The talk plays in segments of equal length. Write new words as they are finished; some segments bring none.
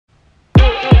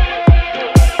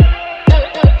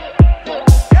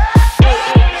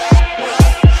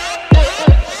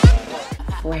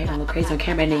on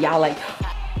camera and then y'all like,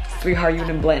 sweetheart, you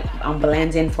done blend. I'm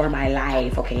blending for my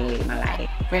life, okay, my life,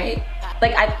 right?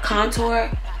 Like I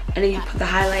contour and then you put the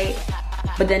highlight,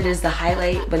 but then there's the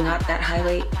highlight, but not that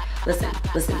highlight. Listen.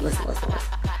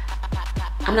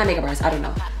 I'm not makeup artist, I don't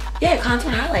know. Yeah,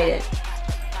 contour and highlight it.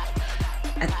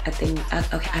 I think,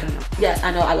 okay, I don't know. Yes,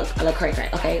 I know I look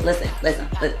correct. Okay, listen.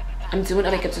 I'm doing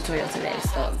a makeup tutorial today,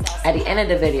 so at the end of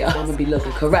the video, I'm gonna be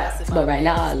looking correct. But right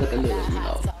now, I look a little, you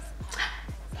know.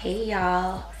 Hey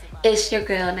y'all, it's your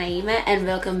girl Naima, and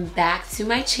welcome back to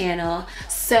my channel.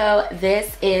 So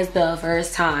this is the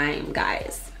first time,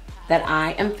 guys, that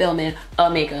I am filming a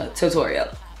makeup tutorial.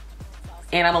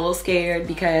 And I'm a little scared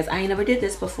because I never did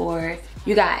this before.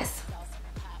 You guys,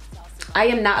 I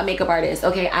am not a makeup artist,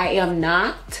 okay? I am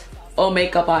not a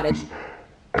makeup artist.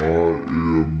 I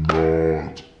am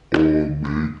not a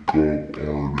makeup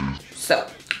artist. So,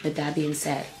 with that being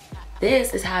said,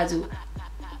 this is how I do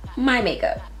my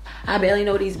makeup. I barely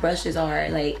know what these brushes are,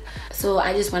 like, so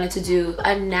I just wanted to do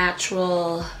a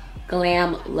natural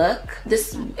glam look.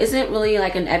 This isn't really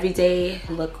like an everyday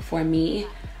look for me,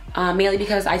 mainly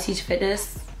because I teach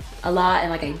fitness a lot and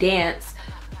like I dance.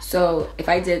 So if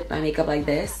I did my makeup like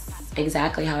this,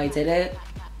 exactly how I did it,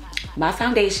 my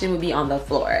foundation would be on the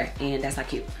floor and that's not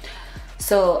cute.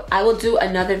 So I will do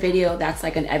another video that's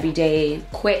like an everyday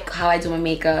quick how I do my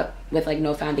makeup with like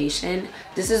no foundation.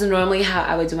 This is normally how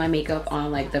I would do my makeup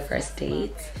on like the first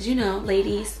date. Cause you know,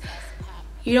 ladies,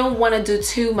 you don't want to do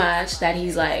too much that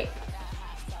he's like,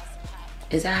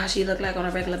 is that how she look like on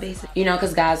a regular basis? You know,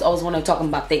 cause guys always want to talk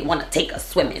about they want to take us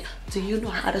swimming. Do you know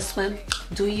how to swim?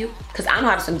 Do you? Cause I know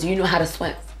how to swim. Do you know how to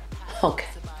swim? Okay.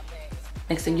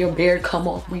 Next thing your beard come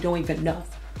off, we don't even know.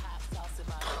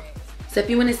 So if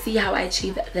you want to see how I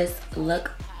achieve this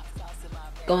look,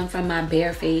 going from my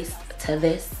bare face to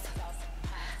this,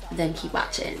 then keep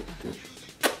watching.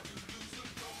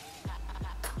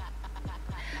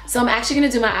 So I'm actually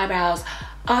gonna do my eyebrows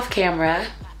off camera.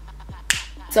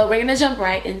 So we're gonna jump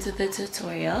right into the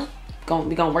tutorial.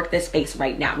 We're gonna work this face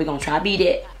right now. We're gonna try to beat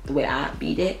it the way I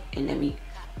beat it, and then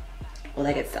all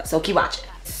that good stuff. So keep watching.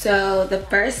 So the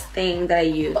first thing that I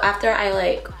use after I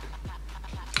like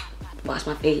wash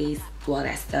my face, do all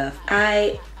that stuff,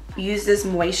 I use this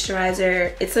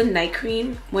moisturizer. It's a night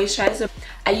cream moisturizer.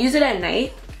 I use it at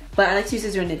night, but I like to use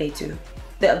it during the day too.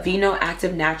 The Avenno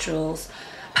Active Naturals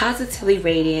Positively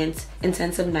Radiant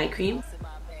Intensive Night Cream.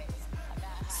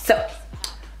 So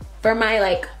for my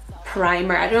like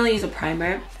primer, I don't really use a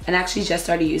primer, and I actually just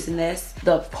started using this,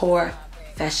 the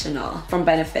POREfessional from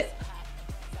Benefit.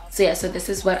 So yeah, so this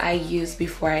is what I use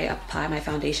before I apply my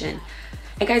foundation.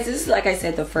 And guys, this is, like I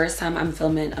said, the first time I'm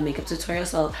filming a makeup tutorial,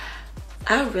 so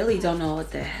I really don't know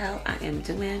what the hell I am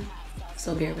doing.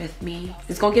 So bear with me.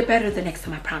 It's gonna get better the next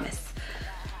time, I promise.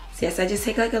 So yes, I just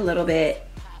take like a little bit.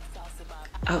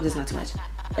 I hope there's not too much.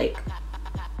 Like,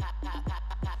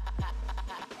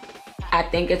 I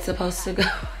think it's supposed to go.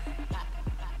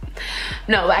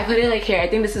 No, but I put it like here. I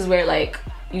think this is where like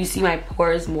you see my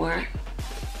pores more.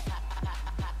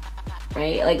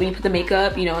 Right? Like when you put the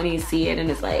makeup, you know, and you see it and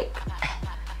it's like,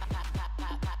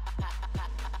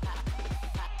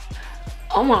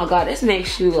 oh my god, this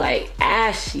makes you like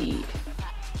ashy.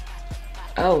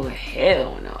 Oh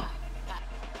hell no.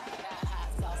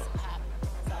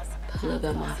 Put a little bit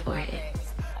on my forehead.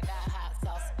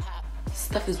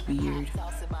 Stuff is weird.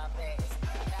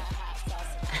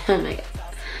 Oh my god.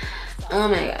 Oh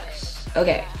my gosh.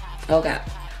 Okay. Okay.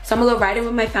 So I'm gonna go right in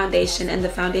with my foundation, and the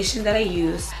foundation that I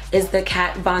use is the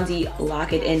Kat Von D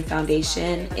Lock It In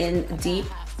foundation in Deep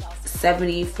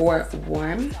 74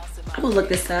 Warm. I'm gonna look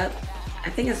this up. I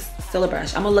think it's Stila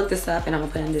brush. I'm gonna look this up and I'm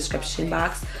gonna put it in the description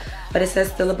box. But it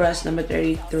says Stila brush number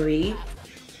 33.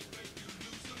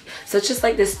 So it's just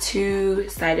like this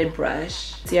two-sided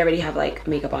brush. So you already have like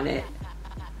makeup on it.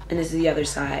 And this is the other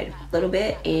side. A little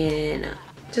bit, and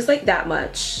just like that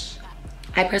much.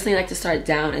 I personally like to start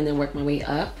down and then work my way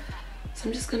up. So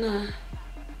I'm just gonna,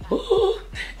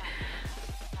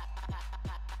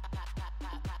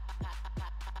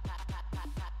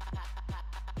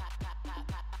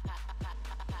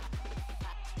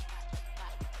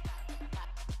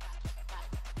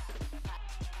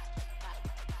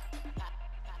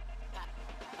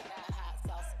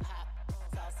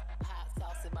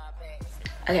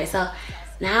 okay, so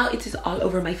now it is all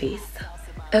over my face.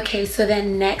 Okay, so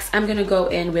then next I'm gonna go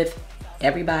in with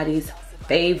everybody's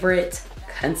favorite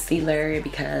concealer,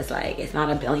 because like it's not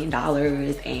 $1 billion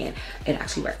and it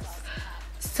actually works.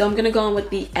 So I'm gonna go in with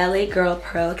the LA Girl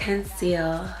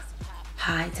Pro-Conceal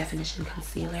High-Definition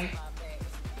Concealer.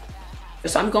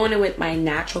 So I'm going in with my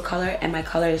natural color, and my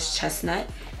color is chestnut,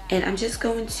 and I'm just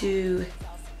going to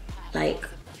like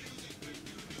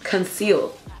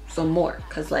conceal some more,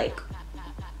 cause like,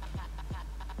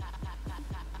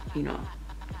 you know,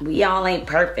 we all ain't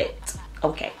perfect,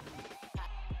 okay?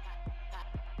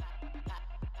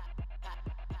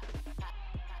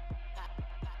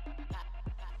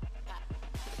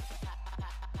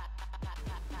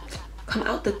 Come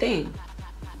out the thing.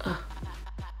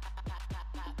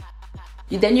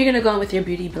 Then you're gonna go in with your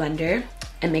beauty blender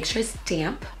and make sure it's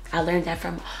damp. I learned that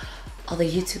from all the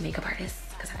YouTube makeup artists,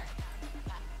 because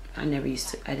I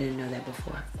didn't know that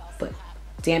before. But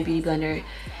damp beauty blender,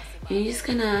 and you're just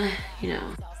gonna, you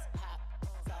know.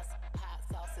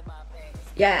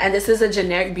 Yeah, and this is a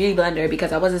generic beauty blender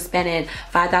because I wasn't spending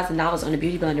 $5,000 on a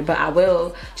beauty blender, but I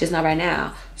will, just not right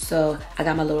now. So I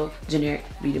got my little generic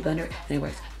beauty blender and it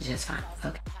works just fine,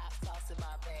 okay.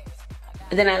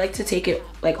 And then I like to take it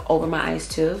like over my eyes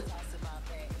too,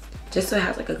 just so it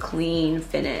has like a clean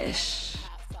finish.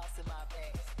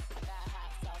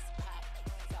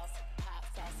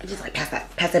 I just like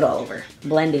pass it all over.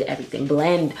 Blend it, everything.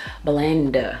 Blend. Like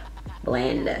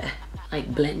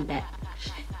blend that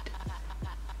shit.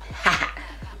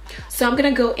 So I'm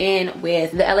gonna go in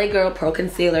with the LA Girl Pro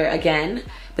Concealer again,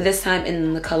 but this time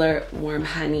in the color Warm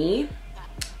Honey,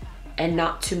 and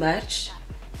not too much,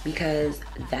 because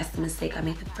that's the mistake I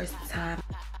made the first time.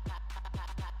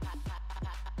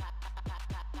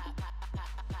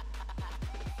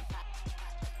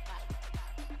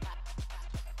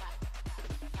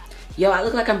 Yo, I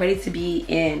look like I'm ready to be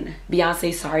in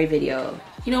Beyonce's Sorry video.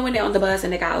 You know when they're on the bus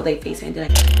and they got all their face and they're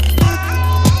like,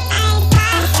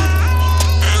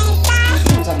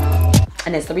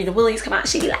 and then Serena Williams come out,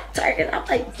 she be like twerking, and I'm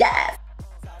like, yes.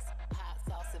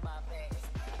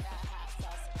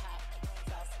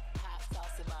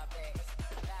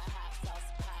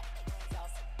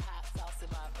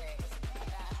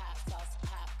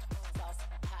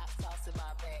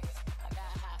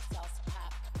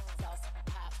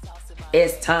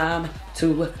 It's time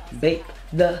to bake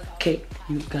the cake.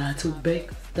 You got to bake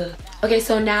the... Okay,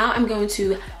 so now I'm going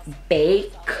to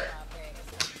bake.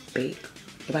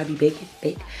 If I be baking,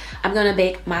 bake. I'm gonna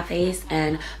bake my face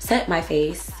and set my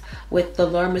face with the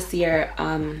Mercier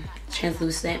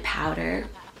translucent powder.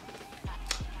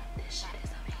 This shit is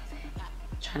amazing.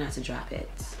 Try not to drop it.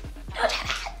 Don't drop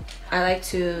it. I like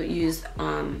to use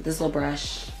this little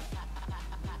brush.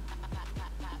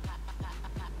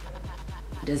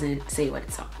 It doesn't say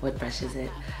what brush is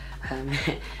it.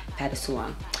 That is too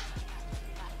long.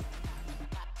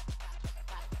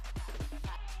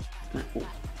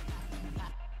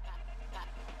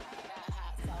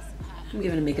 I'm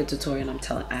giving a makeup tutorial and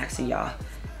I'm asking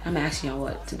y'all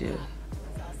what to do.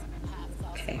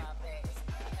 Okay.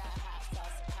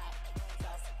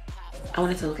 I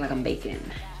want it to look like I'm baking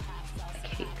a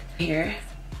cake. Here.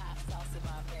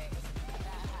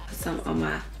 Put some on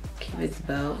my Cupid's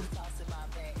bow.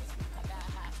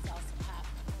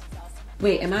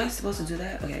 Wait, am I supposed to do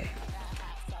that? Okay.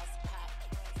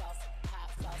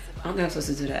 I don't think I'm supposed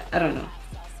to do that. I don't know.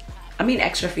 I mean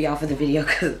extra for y'all for the video,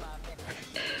 cause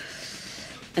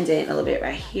and then a little bit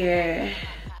right here.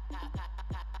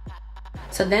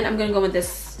 So then I'm gonna go with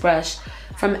this brush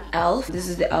from e.l.f. This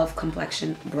is the e.l.f.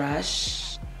 Complexion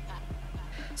Brush.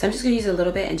 So I'm just gonna use a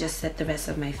little bit and just set the rest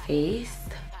of my face.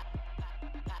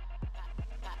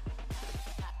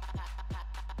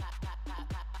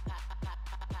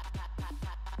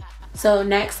 So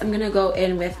next I'm gonna go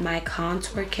in with my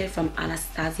contour kit from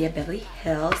Anastasia Beverly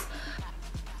Hills.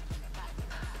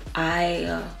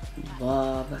 I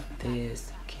love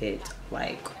this kit.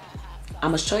 Like, I'm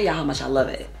gonna show y'all how much I love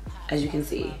it. As you can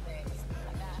see,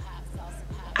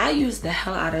 I use the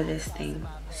hell out of this thing.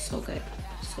 So good,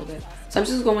 so good. So I'm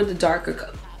just going with the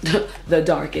darker, the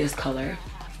darkest color,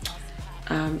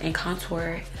 and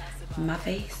contour my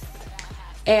face.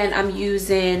 And I'm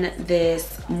using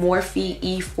this Morphe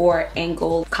E4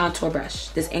 angle contour brush.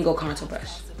 This angle contour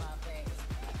brush.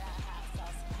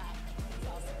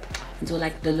 Do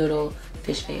like the little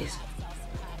fish face.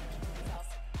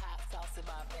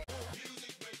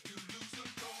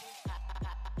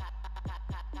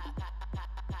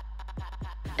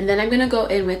 And then I'm gonna go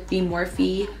in with the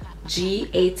Morphe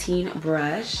G18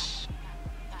 brush.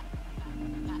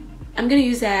 I'm gonna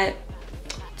use that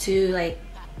to like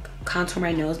contour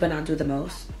my nose, but not do the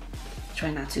most. Try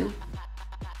not to.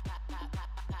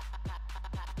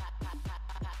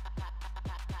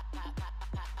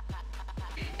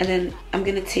 And then I'm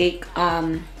gonna take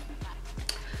the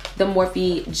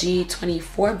Morphe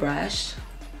G24 brush,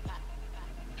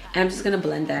 and I'm just gonna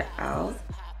blend that out.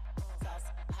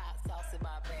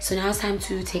 So now it's time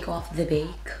to take off the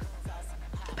bake,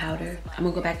 the powder. I'm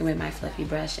gonna go back in with my fluffy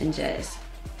brush and just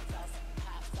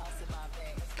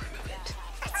remove it.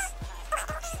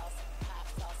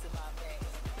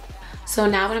 So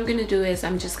now what I'm gonna do is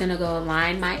I'm just gonna go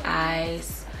line my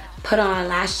eyes, put on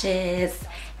lashes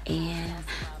and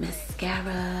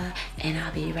mascara, and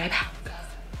I'll be right back.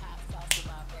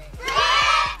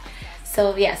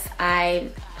 So yes, I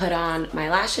put on my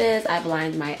lashes, I've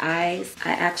lined my eyes.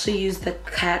 I actually used the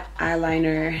Cat Eye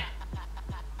Liner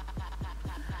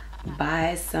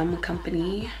by some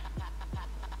company.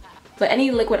 But any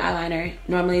liquid eyeliner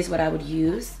normally is what I would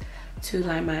use to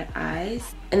line my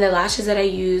eyes. And the lashes that I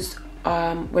used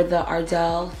were the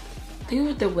Ardell, I think it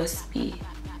was the Wispy.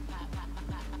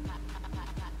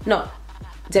 No,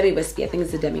 Demi Wispy. I think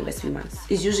it's the Demi Wispy ones.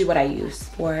 It's usually what I use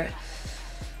for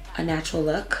a natural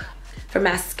look. For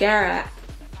mascara,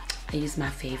 I use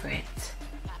my favorite,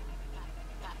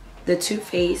 the Too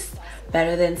Faced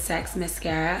Better Than Sex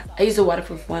mascara. I use a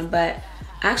waterproof one, but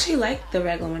I actually like the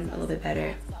regular one a little bit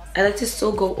better. I like to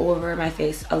still go over my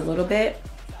face a little bit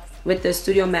with the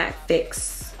Studio Matte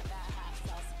Fix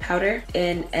powder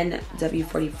in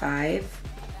NW45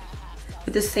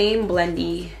 with the same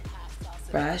blendy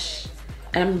brush.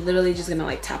 And I'm literally just gonna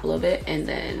like tap a little bit and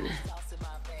then...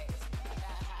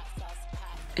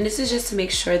 And this is just to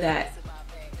make sure that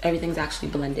everything's actually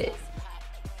blended.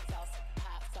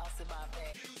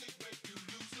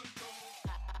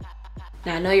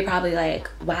 Now I know you're probably like,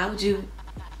 why would you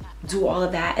do all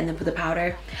of that and then put the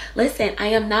powder? Listen, I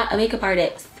am not a makeup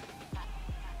artist.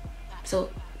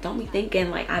 So don't be thinking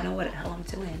like I know what the hell I'm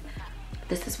doing.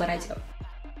 This is what I do.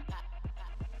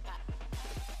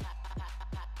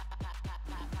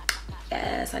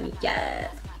 Yes, honey,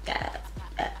 yes, yes,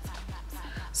 yes.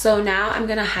 So now I'm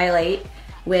gonna highlight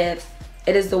with,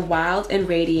 it is the Wild and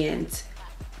Radiant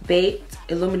Baked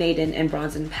Illuminating and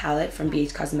Bronzing Palette from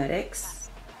BH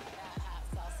Cosmetics.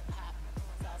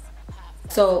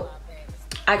 So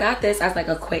I got this as like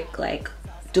a quick like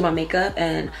do my makeup,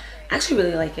 and I actually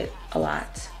really like it a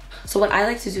lot. So what I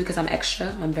like to do, because I'm extra,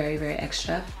 I'm very, very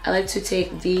extra, I like to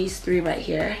take these three right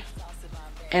here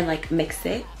and like mix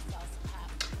it.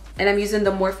 And I'm using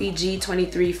the Morphe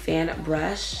G23 fan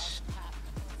brush.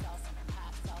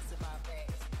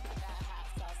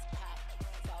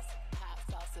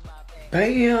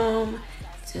 Bam!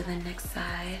 To the next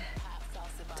side.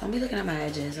 Don't be looking at my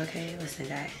edges, okay? Listen,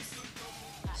 guys.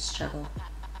 Struggle.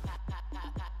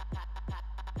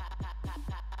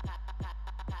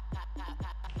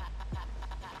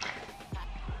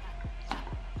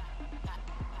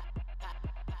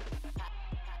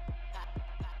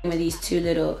 With these two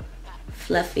little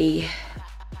fluffy,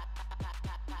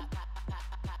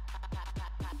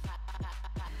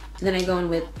 and then I go in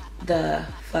with the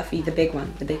fluffy, the big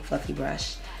one, the big fluffy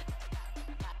brush,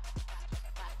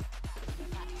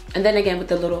 and then again with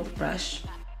the little brush.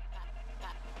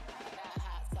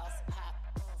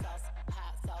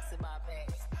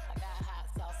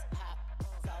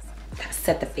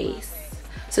 Set the face.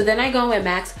 So then I go in with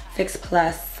MAC's Fix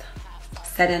Plus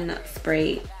Setting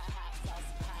Spray.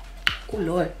 Oh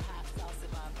Lord,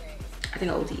 I think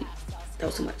I OD'd. That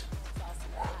was too much.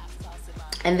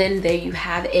 And then there you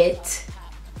have it.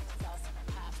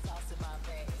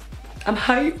 I'm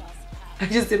hyped. I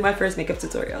just did my first makeup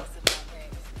tutorial.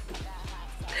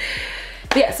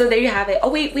 But yeah, so there you have it. Oh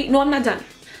wait, no, I'm not done.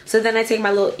 So then I take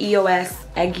my little EOS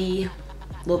Eggy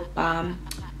lip balm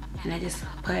and I just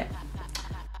put,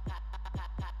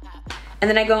 and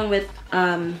then I go in with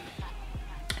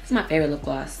this is my favorite lip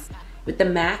gloss, with the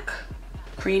MAC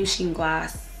Cream Sheen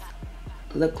Gloss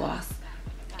lip gloss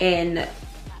in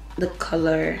the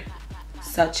color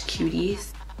Such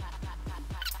Cuties.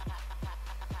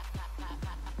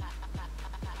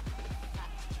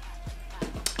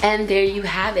 And there you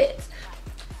have it.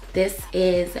 This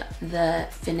is the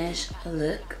finished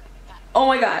look. Oh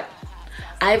my god,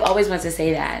 I've always wanted to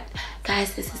say that.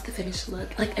 Guys, this is the finished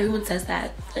look. Like, everyone says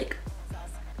that. Like,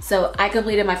 so I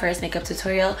completed my first makeup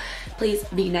tutorial. Please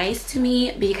be nice to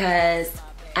me because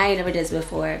I never did this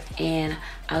before and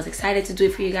I was excited to do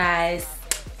it for you guys.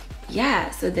 Yeah,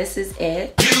 so this is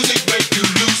it.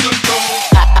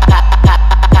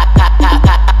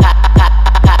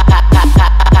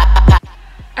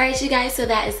 Alright you guys, so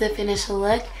that is the finished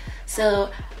look. So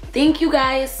thank you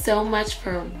guys so much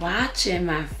for watching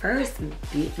my first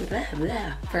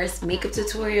makeup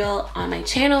tutorial on my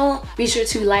channel. Be sure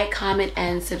to like, comment,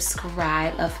 and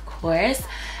subscribe, of course.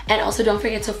 And also don't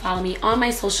forget to follow me on my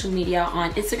social media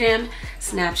on Instagram,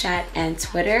 Snapchat, and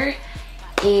Twitter.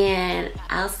 And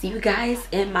I'll see you guys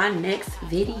in my next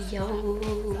video.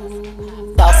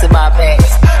 Toss in my bag.